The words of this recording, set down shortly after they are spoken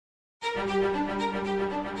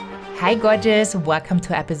Hi gorgeous, welcome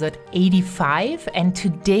to episode 85, and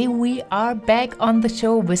today we are back on the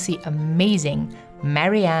show with the amazing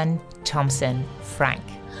Marianne Thompson-Frank.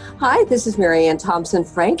 Hi, this is Marianne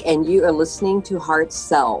Thompson-Frank, and you are listening to Heart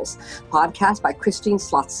Sells, podcast by Christine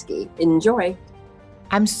Slotsky. Enjoy.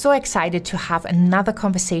 I'm so excited to have another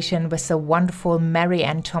conversation with the wonderful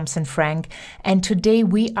Marianne Thompson-Frank, and today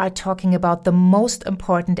we are talking about the most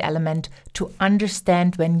important element to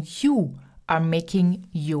understand when you are making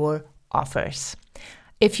your offers.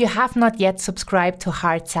 If you have not yet subscribed to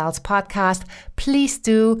Heart Sells podcast, please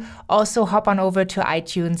do. Also hop on over to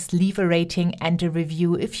iTunes, leave a rating and a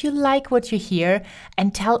review if you like what you hear,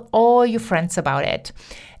 and tell all your friends about it.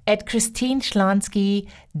 At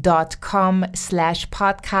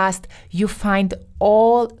christineschlonski.com/podcast, you find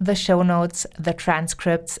all the show notes, the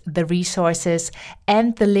transcripts, the resources,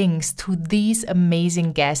 and the links to these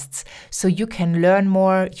amazing guests so you can learn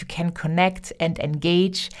more, you can connect and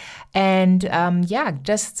engage, and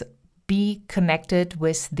just be connected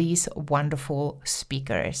with these wonderful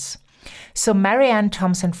speakers. So Marianne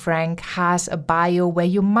Thompson-Frank has a bio where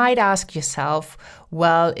you might ask yourself,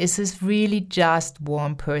 well, is this really just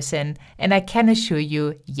one person? And I can assure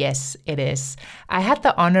you, yes, it is. I had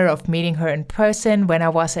the honor of meeting her in person when I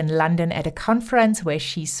was in London at a conference where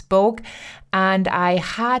she spoke, and I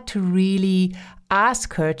had to really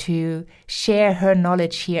ask her to share her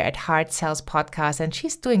knowledge here at Heart Sells podcast, and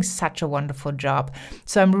she's doing such a wonderful job.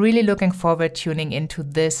 So I'm really looking forward to tuning into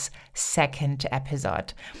this second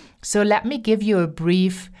episode. So let me give you a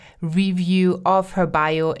brief review of her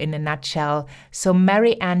bio in a nutshell. So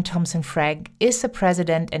Marianne Thompson-Frank is the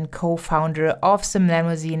president and co-founder of the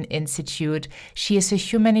Mnemosyne Institute. She is a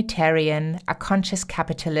humanitarian, a conscious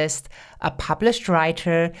capitalist, a published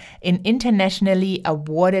writer, an internationally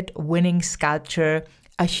awarded winning sculptor,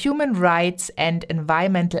 a human rights and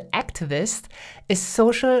environmental activist, a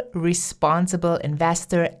social responsible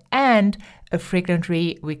investor, and a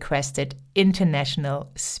frequently requested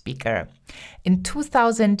international speaker. In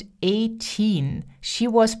 2018, she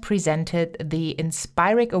was presented the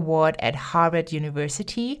Inspiring Award at Harvard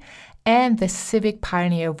University and the Civic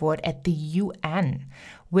Pioneer Award at the UN,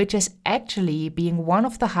 which is actually being one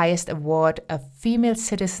of the highest awards a female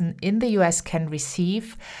citizen in the US can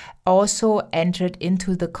receive, also entered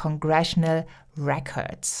into the congressional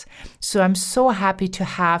records. So I'm so happy to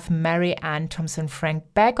have Marianne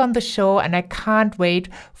Thompson-Frank back on the show, and I can't wait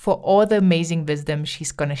for all the amazing wisdom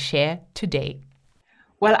she's going to share today.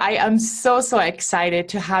 Well, I am so excited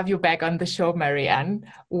to have you back on the show, Marianne.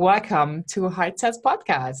 Welcome to Heart Sells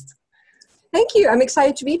podcast. Thank you. I'm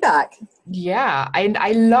excited to be back. Yeah, and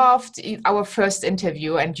I loved our first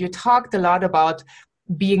interview, and you talked a lot about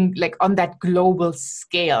being like on that global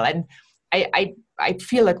scale. And I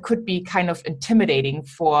feel it could be kind of intimidating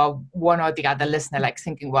for one or the other listener, like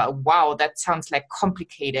thinking, well, wow, that sounds like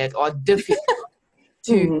complicated or difficult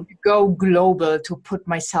to go global, to put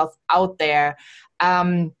myself out there.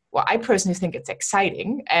 Well, I personally think it's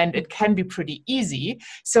exciting and it can be pretty easy.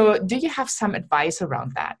 So do you have some advice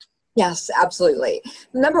around that? Yes, absolutely.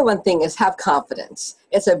 The number one thing is have confidence.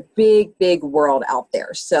 It's a big, big world out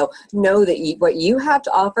there. So know that what you have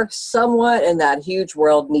to offer, someone in that huge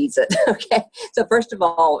world needs it. Okay. So first of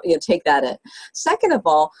all, take that in. Second of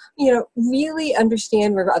all, really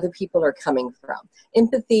understand where other people are coming from.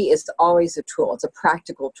 Empathy is always a tool. It's a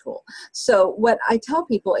practical tool. So what I tell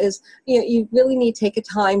people is, you really need to take a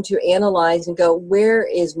time to analyze and go, where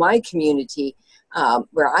is my community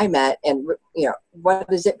where I'm at, and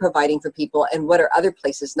what is it providing for people, and what are other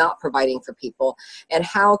places not providing for people, and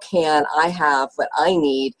how can I have what I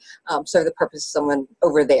need serve the purpose of someone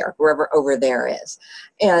over there, wherever over there is.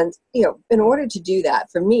 And in order to do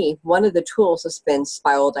that, for me, one of the tools has been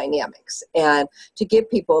spiral dynamics. And to give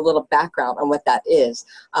people a little background on what that is,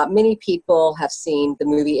 many people have seen the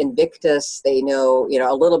movie Invictus. They know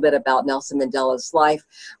a little bit about Nelson Mandela's life,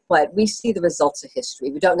 but we see the results of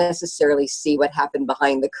history. We don't necessarily see what happened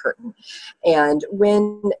behind the curtain. And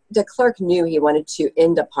when de Klerk knew he wanted to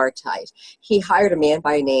end apartheid, he hired a man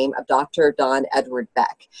by the name of Dr. Don Edward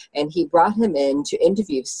Beck, and he brought him in to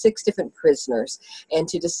interview 6 different prisoners and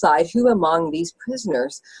to decide who among these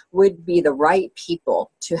prisoners would be the right people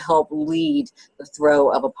to help lead the overthrow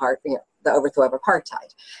of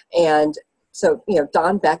apartheid. And So,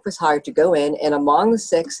 Don Beck was hired to go in, and among the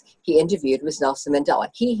 6 he interviewed was Nelson Mandela.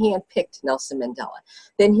 He handpicked Nelson Mandela.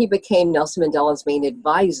 Then he became Nelson Mandela's main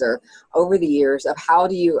advisor over the years of how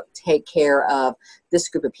do you take care of this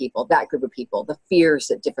group of people, that group of people, the fears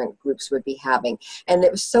that different groups would be having. And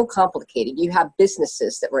it was so complicated. You have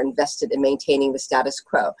businesses that were invested in maintaining the status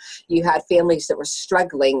quo. You had families that were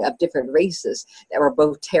struggling of different races that were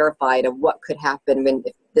both terrified of what could happen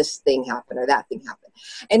if this thing happened or that thing happened.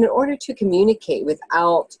 And in order to communicate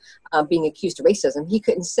without being accused of racism, he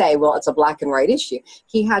couldn't say, well, it's a black and white issue.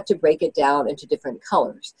 He had to break it down into different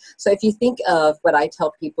colors. So if you think of what I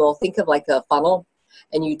tell people, think of like a funnel,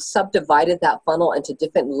 and you subdivided that funnel into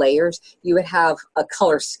different layers, you would have a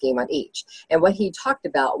color scheme on each. And what he talked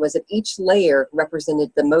about was that each layer represented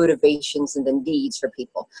the motivations and the needs for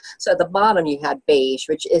people. So at the bottom, you had beige,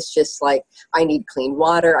 which is just like, I need clean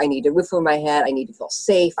water, I need a roof over my head, I need to feel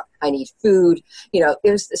safe, I need food.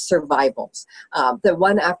 There's the survivals. The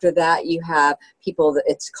one after that, you have people that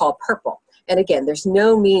it's called purple. And again, there's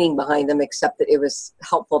no meaning behind them except that it was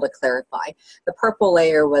helpful to clarify. The purple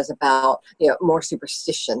layer was about, more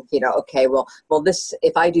superstition. Okay, well, this,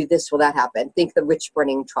 if I do this, will that happen? Think the witch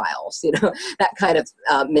burning trials, that kind of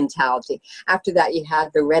mentality. After that, you had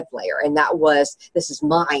the red layer, and that was, this is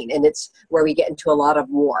mine, and it's where we get into a lot of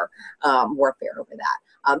warfare over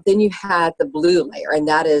that. Then you had the blue layer, and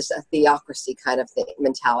that is a theocracy kind of thing,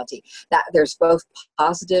 mentality. That there's both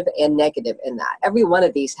positive and negative in that. Every one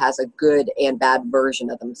of these has a good and bad version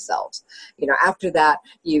of themselves. After that,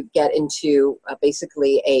 you get into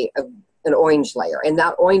basically an orange layer, and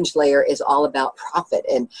that orange layer is all about profit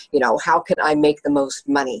and how can I make the most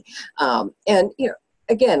money.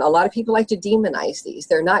 Again, a lot of people like to demonize these.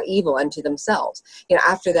 They're not evil unto themselves.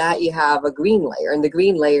 After that, you have a green layer, and the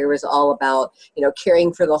green layer is all about,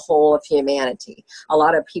 caring for the whole of humanity. A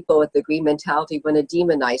lot of people with the green mentality want to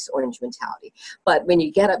demonize orange mentality. But when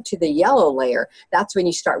you get up to the yellow layer, that's when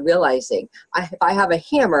you start realizing, if I have a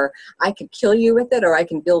hammer, I can kill you with it, or I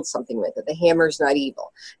can build something with it. The hammer is not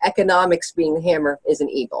evil. Economics being the hammer isn't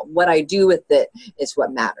evil. What I do with it is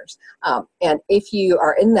what matters. And if you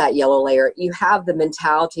are in that yellow layer, you have the mentality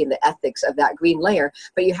and the ethics of that green layer,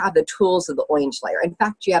 but you have the tools of the orange layer. In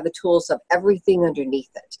fact, you have the tools of everything underneath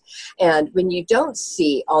it. And when you don't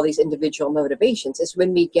see all these individual motivations is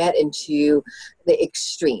when we get into the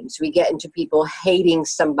extremes. We get into people hating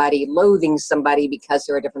somebody, loathing somebody because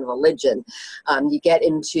they're a different religion. You get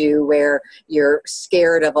into where you're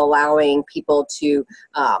scared of allowing people to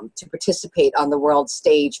participate on the world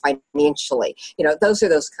stage financially. Those are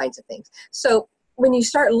those kinds of things. So when you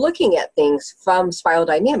start looking at things from spiral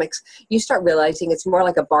dynamics, you start realizing it's more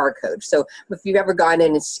like a barcode. So if you've ever gone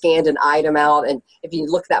in and scanned an item out, and if you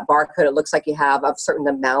look at that barcode, it looks like you have a certain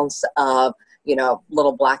amounts of,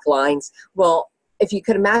 little black lines. Well, if you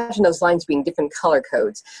could imagine those lines being different color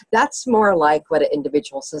codes, that's more like what an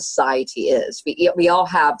individual society is. We all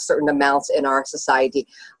have certain amounts in our society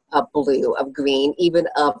of blue, of green, even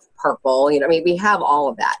of purple. We have all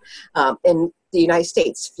of that. In the United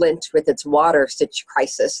States, Flint, with its water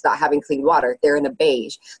crisis, not having clean water, they're in a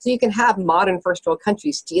beige. So you can have modern first world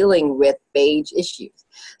countries dealing with beige issues.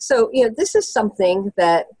 So, this is something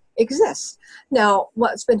that exists. Now,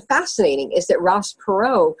 what's been fascinating is that Ross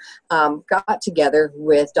Perot got together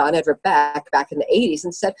with Don Edward Beck back in the 80s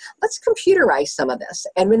and said, let's computerize some of this.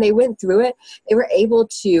 And when they went through it, they were able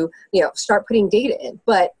to, start putting data in.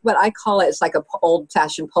 But what I call it is like an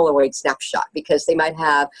old-fashioned Polaroid snapshot, because they might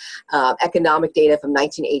have economic data from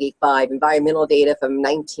 1985, environmental data from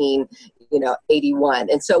 1981.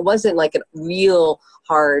 And so it wasn't like a real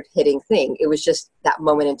hard-hitting thing. It was just that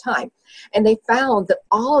moment in time. And they found that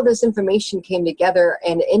all of this information came together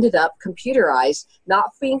and ended up computerized,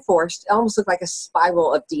 not being forced. It almost looked like a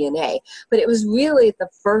spiral of DNA. But it was really the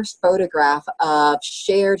first photograph of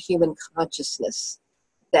shared human consciousness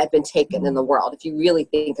that had been taken in the world, if you really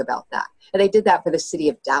think about that. And they did that for the city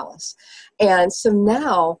of Dallas. And so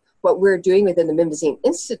now what we're doing within the Mimosine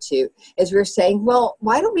Institute is we're saying, well,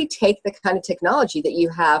 why don't we take the kind of technology that you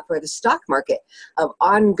have for the stock market of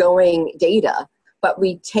ongoing data, but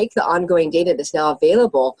we take the ongoing data that's now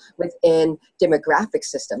available within demographic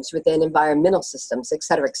systems, within environmental systems, et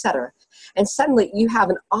cetera, et cetera. And suddenly you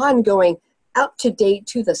have an ongoing, up-to-date,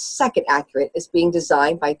 to the second accurate is being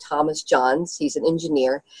designed by Thomas Johns. He's an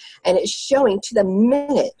engineer, and it's showing to the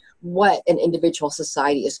minute what an individual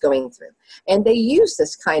society is going through. And they use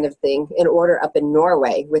this kind of thing in order up in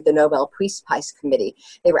Norway with the Nobel Peace Prize Committee.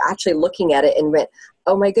 They were actually looking at it and went,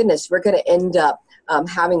 oh my goodness, we're going to end up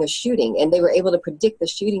having a shooting, and they were able to predict the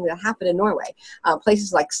shooting that happened in Norway.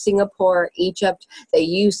 Places like Singapore, Egypt, they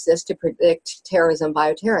use this to predict terrorism,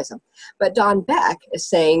 bioterrorism. But Don Beck is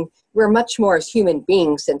saying we're much more as human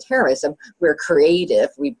beings than terrorism. We're creative.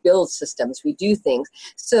 We build systems. We do things.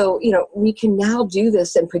 So, we can now do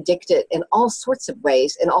this and predict it in all sorts of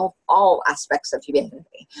ways in all aspects of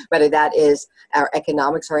humanity, whether that is our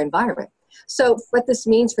economics or environment. So what this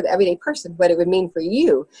means for the everyday person, what it would mean for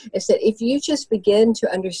you, is that if you just begin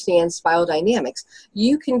to understand spiral dynamics,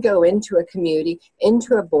 you can go into a community,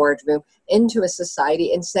 into a boardroom, into a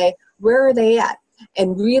society and say, where are they at?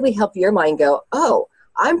 And really help your mind go, oh,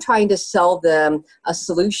 I'm trying to sell them a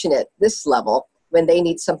solution at this level when they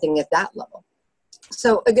need something at that level.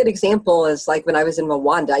 So a good example is like when I was in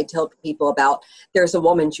Rwanda, I tell people about there's a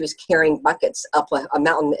woman, she was carrying buckets up a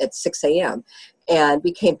mountain at 6 a.m. and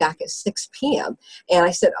we came back at 6 p.m. And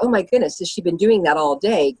I said, oh my goodness, has she been doing that all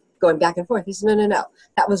day, going back and forth? He said, no.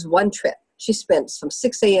 That was one trip. She spent from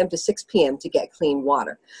 6 a.m. to 6 p.m. to get clean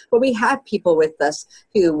water. But we had people with us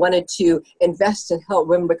who wanted to invest and help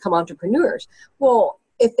women become entrepreneurs. Well,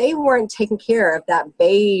 if they weren't taking care of that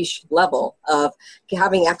beige level of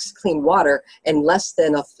having access to clean water in less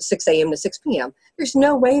than 6 a.m. to 6 p.m., there's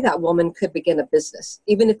no way that woman could begin a business,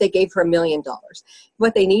 even if they gave her $1 million.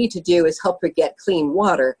 What they need to do is help her get clean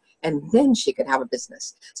water, and then she could have a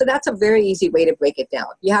business. So that's a very easy way to break it down.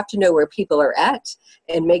 You have to know where people are at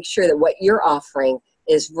and make sure that what you're offering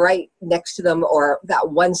is right next to them or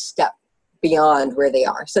that one step beyond where they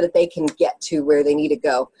are so that they can get to where they need to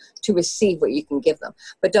go to receive what you can give them.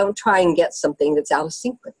 But don't try and get something that's out of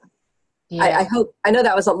sync with them. Yeah. I know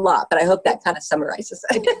that was a lot, but I hope that kind of summarizes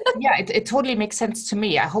it. Yeah, it totally makes sense to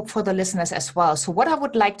me. I hope for the listeners as well. So what I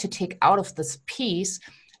would like to take out of this piece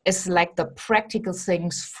is like the practical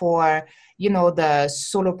things for, the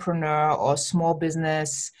solopreneur or small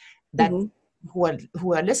business that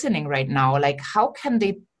who are listening right now. Like, how can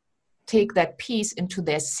they take that piece into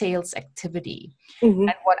their sales activity?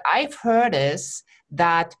 And what I've heard is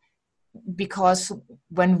that because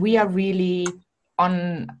when we are really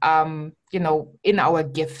on, in our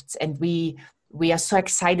gifts and we are so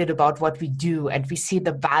excited about what we do and we see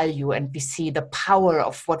the value and we see the power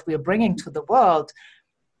of what we're bringing to the world,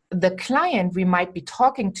 the client we might be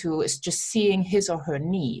talking to is just seeing his or her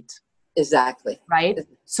need. Exactly. Right?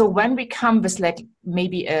 So when we come with like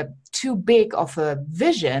maybe a too big of a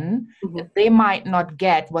vision, they might not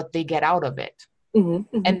get what they get out of it. And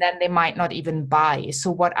then they might not even buy.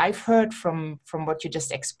 So what I've heard from what you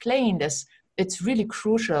just explained is it's really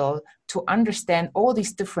crucial to understand all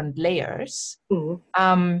these different layers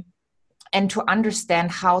and to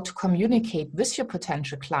understand how to communicate with your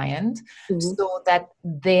potential client so that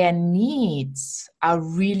their needs are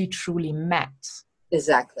really truly met.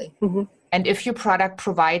 Exactly. And if your product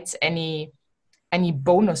provides any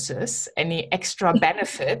bonuses, any extra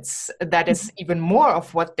benefits, that is even more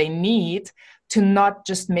of what they need, to not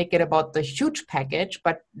just make it about the huge package,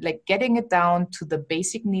 but like getting it down to the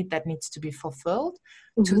basic need that needs to be fulfilled,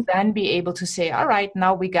 to then be able to say, all right,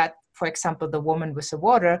 now we got, for example, the woman with the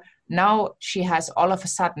water, now she has all of a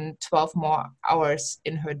sudden 12 more hours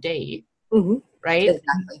in her day, right?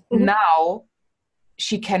 Exactly. Now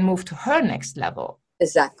she can move to her next level.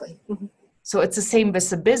 Exactly. So it's the same with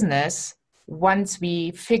the business. Once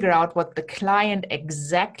we figure out what the client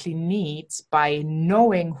exactly needs by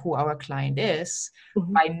knowing who our client is,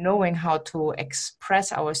 by knowing how to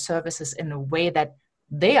express our services in a way that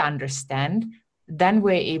they understand, then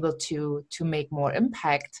we're able to make more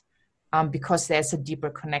impact because there's a deeper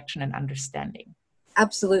connection and understanding.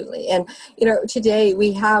 Absolutely. And, today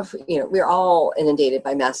we have, we're all inundated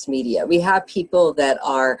by mass media. We have people that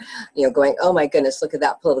are, going, oh my goodness, look at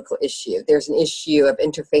that political issue. There's an issue of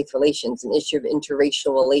interfaith relations, an issue of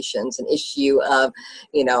interracial relations, an issue of,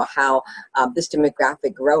 how this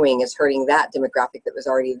demographic growing is hurting that demographic that was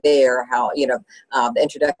already there, how, the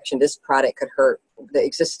introduction of this product could hurt the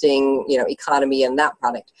existing, economy and that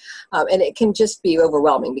product. And it can just be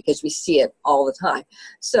overwhelming because we see it all the time.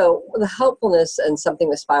 So the helpfulness and something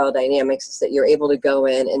with spiral dynamics is that you're able to go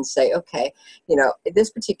in and say, okay,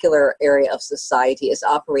 this particular area of society is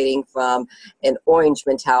operating from an orange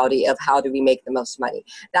mentality of how do we make the most money.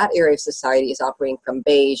 That area of society is operating from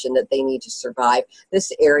beige and that they need to survive.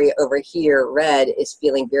 This area over here, red, is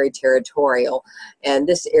feeling very territorial. And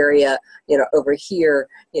this area, over here,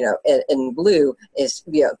 in blue is,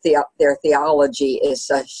 their theology is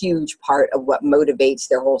a huge part of what motivates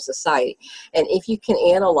their whole society. And if you can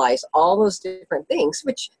analyze all those different things,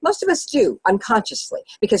 which most of us do unconsciously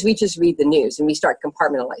because we just read the news and we start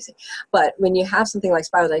compartmentalizing. But when you have something like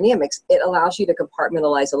Spiral Dynamics, it allows you to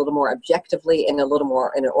compartmentalize a little more objectively and a little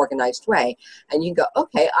more in an organized way. And you go,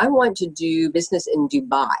 okay, I want to do business in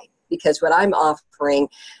Dubai, because what I'm offering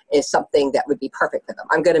is something that would be perfect for them.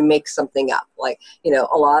 I'm going to make something up. Like,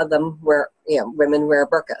 a lot of them women wear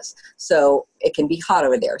burqas. So it can be hot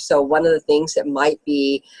over there. So one of the things that might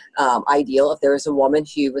be ideal, if there was a woman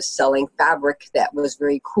who was selling fabric that was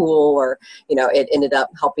very cool, or, it ended up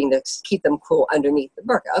helping to keep them cool underneath the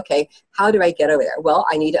burqa. Okay, how do I get over there? Well,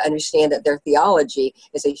 I need to understand that their theology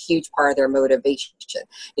is a huge part of their motivation.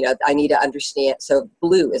 I need to understand, so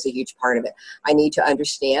blue is a huge part of it. I need to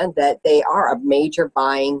understand that they are a major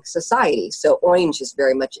buying society. So orange is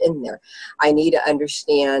very much in there. I need to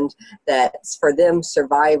understand that for them,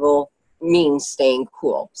 survival means staying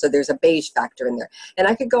cool. So there's a beige factor in there. And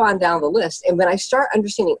I could go on down the list. And when I start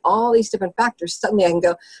understanding all these different factors, suddenly I can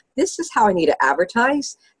go, this is how I need to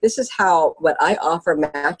advertise. This is how what I offer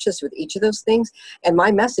matches with each of those things. And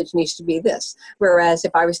my message needs to be this. Whereas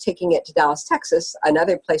if I was taking it to Dallas, Texas,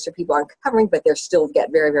 another place where people aren't covering, but they're still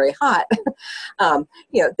get very, very hot,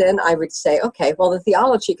 then I would say, okay, well, the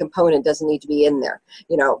theology component doesn't need to be in there,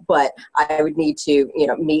 but I would need to,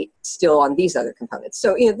 meet still on these other components.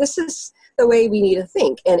 So, this is the way we need to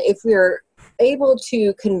think. And if we're able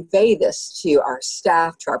to convey this to our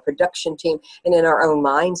staff, to our production team, and in our own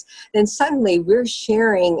minds, then suddenly we're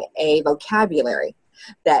sharing a vocabulary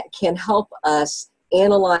that can help us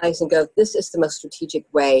analyze and go, this is the most strategic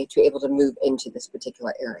way to be able to move into this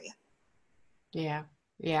particular area. Yeah.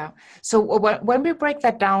 Yeah. So when we break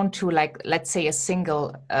that down to, like, let's say a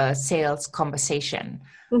single sales conversation,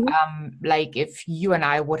 like if you and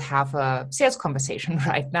I would have a sales conversation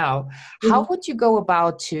right now, how would you go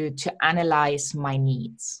about to analyze my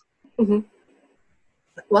needs?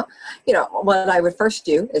 Well, what I would first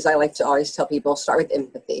do is I like to always tell people, start with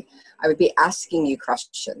empathy. I would be asking you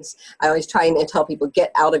questions. I always try and tell people,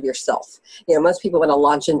 get out of yourself. Most people want to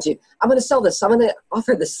launch into, I'm going to sell this, I'm going to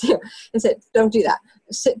offer this, and say, don't do that.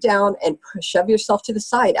 Sit down and shove yourself to the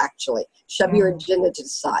side, actually. Shove your agenda to the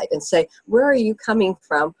side and say, where are you coming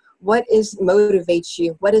from? What motivates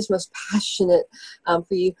you? What is most passionate for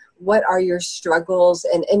you? What are your struggles?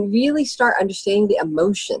 And really start understanding the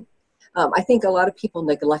emotion. I think a lot of people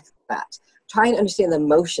neglect that. Try and understand the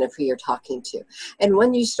emotion of who you're talking to. And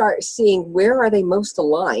when you start seeing where are they most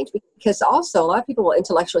aligned, because also a lot of people will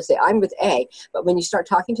intellectually say, I'm with A, but when you start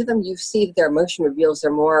talking to them, you see that their emotion reveals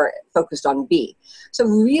they're more focused on B. So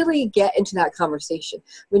really get into that conversation.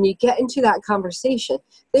 When you get into that conversation,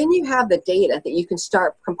 then you have the data that you can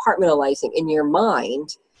start compartmentalizing in your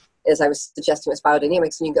mind, as I was suggesting with Spiral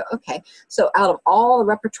Dynamics, and you go, okay, so out of all the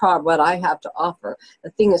repertoire of what I have to offer,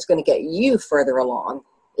 the thing that's going to get you further along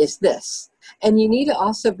is this. And you need to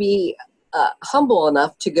also be humble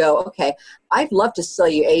enough to go, okay, I'd love to sell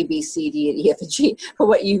you A, B, C, D, and E, F, and G, but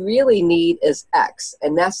what you really need is X.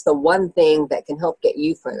 And that's the one thing that can help get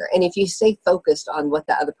you further. And if you stay focused on what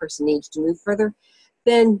the other person needs to move further,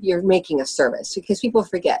 then you're making a service, because people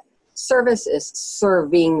forget. Service is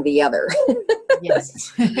serving the other.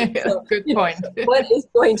 Yes. So, good point. What is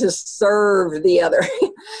going to serve the other?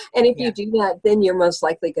 And if you do that, then you're most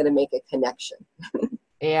likely going to make a connection.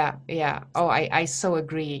 Yeah. Oh, I so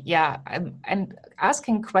agree. Yeah. And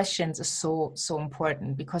asking questions is so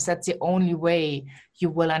important, because that's the only way you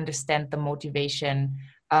will understand the motivation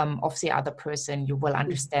of the other person. You will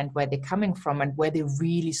understand where they're coming from and where they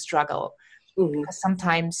really struggle. Because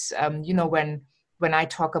sometimes, when I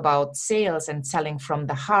talk about sales and selling from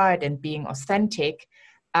the heart and being authentic,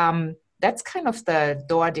 that's kind of the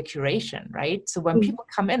door decoration, right? So when people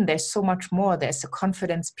come in, there's so much more. There's a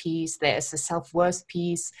confidence piece, there's a self-worth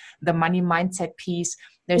piece, the money mindset piece.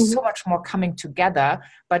 There's so much more coming together.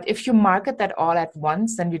 But if you market that all at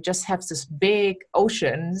once, then you just have this big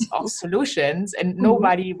oceans of solutions and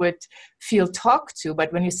nobody would feel talked to.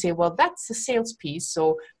 But when you say, well, that's the sales piece.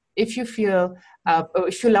 So if you feel,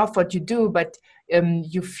 if you love what you do, but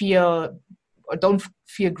you feel or don't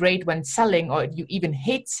feel great when selling, or you even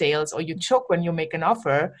hate sales, or you choke when you make an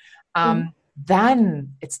offer,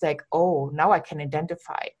 then it's like, oh, now I can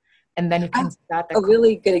identify. And then you can start a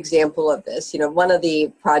really good example of this. One of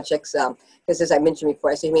the projects, because as I mentioned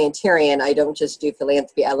before, as a humanitarian, I don't just do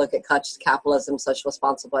philanthropy. I look at conscious capitalism, social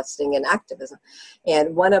responsible investing, and activism.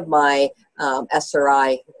 And one of my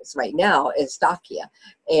SRIs right now is Dakia,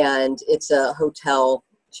 and it's a hotel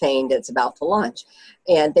chain that's about to launch.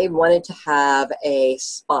 And they wanted to have a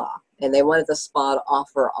spa. and they wanted the spa to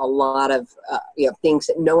offer a lot of things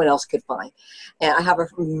that no one else could find. And I have an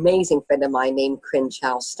amazing friend of mine named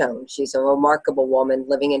Crenshaw Stone. She's a remarkable woman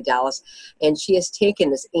living in Dallas, and she has taken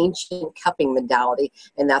this ancient cupping modality,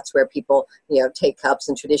 and that's where people take cups,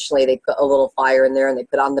 and traditionally they put a little fire in there and they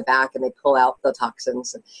put on the back and they pull out the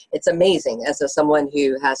toxins. It's amazing. As someone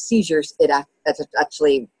who has seizures, it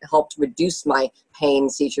actually helped reduce my pain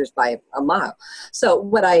seizures by a mile. So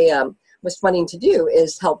what I was wanting to do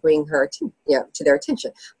is help bring her to their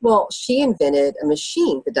attention. Well, she invented a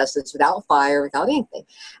machine that does this without fire, without anything.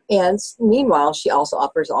 And meanwhile, she also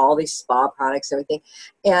offers all these spa products and everything.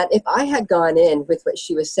 And if I had gone in with what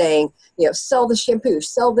she was saying, sell the shampoo,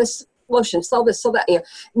 sell this lotion, sell this, sell that,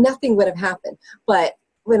 nothing would have happened. But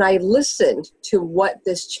when I listened to what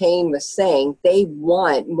this chain was saying, they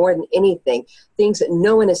want more than anything things that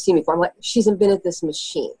no one has seen before. I'm like, she's invented this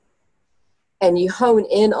machine. And you hone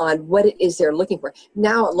in on what it is they're looking for.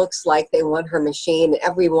 Now it looks like they want her machine in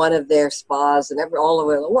every one of their spas and all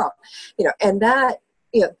over the world. And that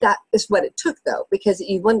is what it took, though, because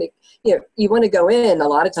you want to go in a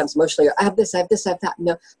lot of times emotionally. I have this, I have this, I have that.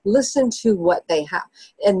 No, listen to what they have.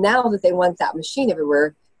 And now that they want that machine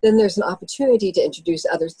everywhere, then there's an opportunity to introduce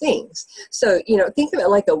other things. So, think of it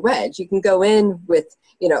like a wedge. You can go in with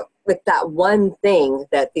that one thing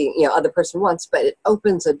that the other person wants, but it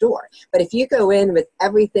opens a door. But if you go in with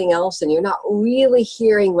everything else and you're not really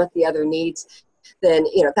hearing what the other needs, then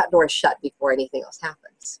that door is shut before anything else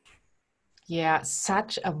happens. Yeah,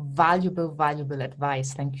 such a valuable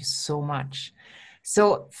advice. Thank you so much.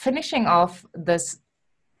 So finishing off this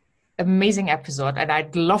amazing episode, and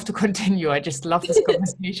I'd love to continue. I just love this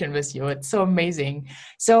conversation with you. It's so amazing.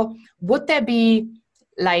 So would there be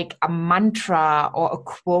like a mantra or a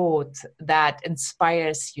quote that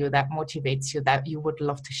inspires you, that motivates you, that you would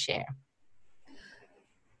love to share?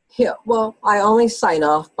 Yeah, well, I only sign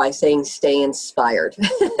off by saying stay inspired.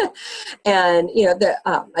 And,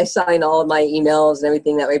 I sign all of my emails and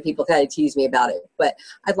everything. That way people kind of tease me about it. But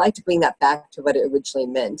I'd like to bring that back to what it originally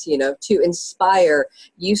meant. To inspire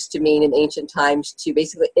used to mean in ancient times to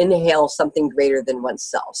basically inhale something greater than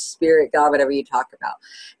oneself, spirit, God, whatever you talk about.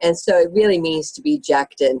 And so it really means to be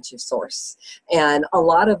jacked into source. And a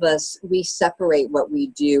lot of us, we separate what we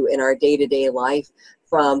do in our day-to-day life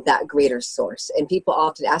from that greater source. And people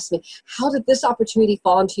often ask me, how did this opportunity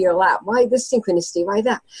fall into your lap? Why this synchronicity? Why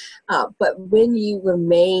that? But when you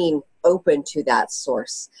remain open to that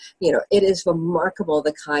source, it is remarkable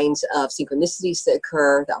the kinds of synchronicities that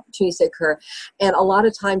occur, the opportunities that occur. And a lot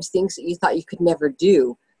of times things that you thought you could never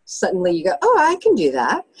do, suddenly you go, oh, I can do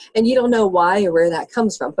that. And you don't know why or where that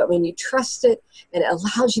comes from. But when you trust it and it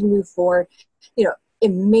allows you to move forward,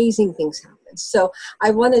 amazing things happen. So I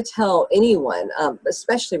want to tell anyone,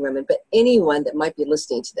 especially women, but anyone that might be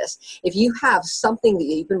listening to this, if you have something that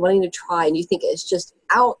you've been wanting to try and you think it's just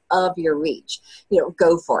out of your reach,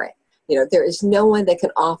 go for it. There is no one that can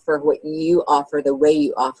offer what you offer the way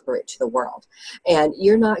you offer it to the world. And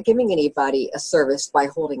you're not giving anybody a service by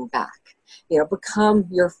holding back. Become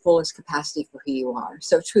your fullest capacity for who you are.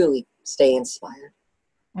 So truly stay inspired.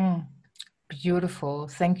 Beautiful.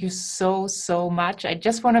 Thank you so much. I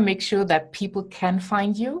just want to make sure that people can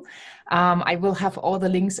find you. I will have all the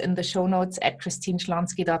links in the show notes at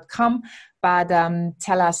christineschlonski.com, but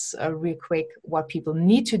tell us real quick what people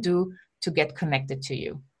need to do to get connected to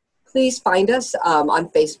you. Please find us on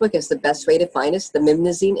Facebook is the best way to find us, the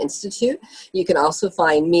Mimnazine Institute. You can also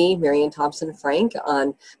find me, Marianne Thompson Frank,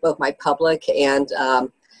 on both my public and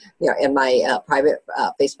in my private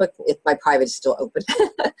Facebook. My private is still open.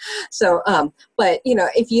 So, but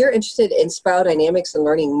if you're interested in Spiral Dynamics and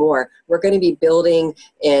learning more, we're going to be building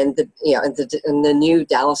in the new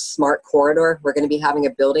Dallas Smart Corridor. We're going to be having a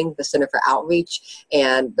building, the Center for Outreach,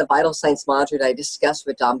 and the Vital Signs Monitor that I discussed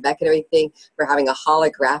with Don Beck and everything. We're having a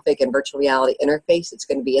holographic and virtual reality interface. It's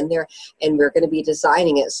going to be in there, and we're going to be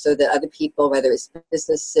designing it so that other people, whether it's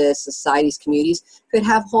businesses, societies, communities, could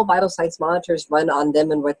have whole vital signs monitors run on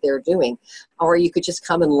them and what they're doing, or you could just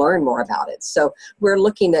come and learn more about it. So we're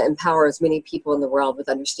looking to empower as many people in the world with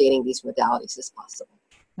understanding these modalities as possible.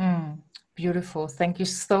 Beautiful. Thank you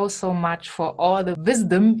so much for all the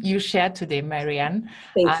wisdom you shared today, Marianne.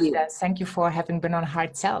 Thank you. Thank you for having been on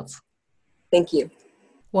Heart Sells. Thank you.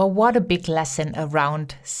 Well, what a big lesson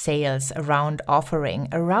around sales, around offering,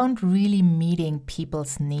 around really meeting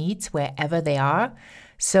people's needs wherever they are.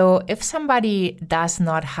 So if somebody does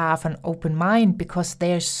not have an open mind because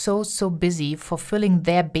they're so busy fulfilling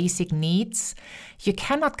their basic needs, you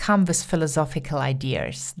cannot come with philosophical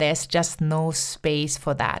ideas. There's just no space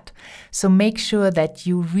for that. So make sure that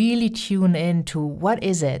you really tune in to what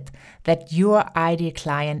is it that your ideal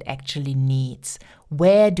client actually needs.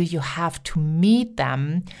 where do you have to meet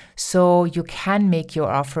them so you can make your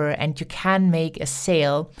offer and you can make a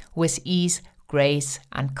sale with ease, grace,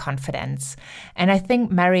 and confidence. And I think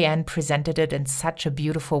Marianne presented it in such a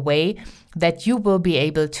beautiful way that you will be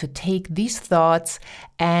able to take these thoughts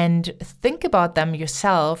and think about them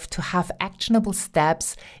yourself to have actionable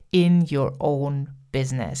steps in your own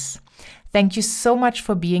business. Thank you so much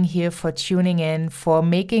for being here, for tuning in, for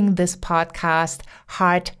making this podcast,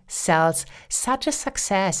 Heart Sells, such a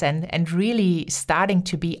success and really starting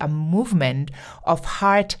to be a movement of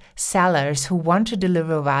heart sellers who want to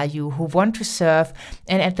deliver value, who want to serve,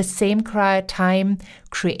 and at the same time,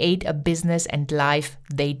 create a business and life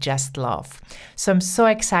they just love. So I'm so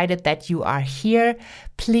excited that you are here.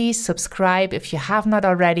 Please subscribe if you have not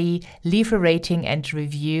already, leave a rating and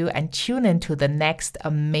review, and tune into the next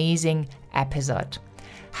amazing episode.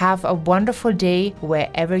 Have a wonderful day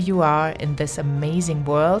wherever you are in this amazing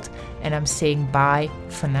world, and I'm saying bye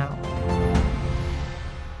for now.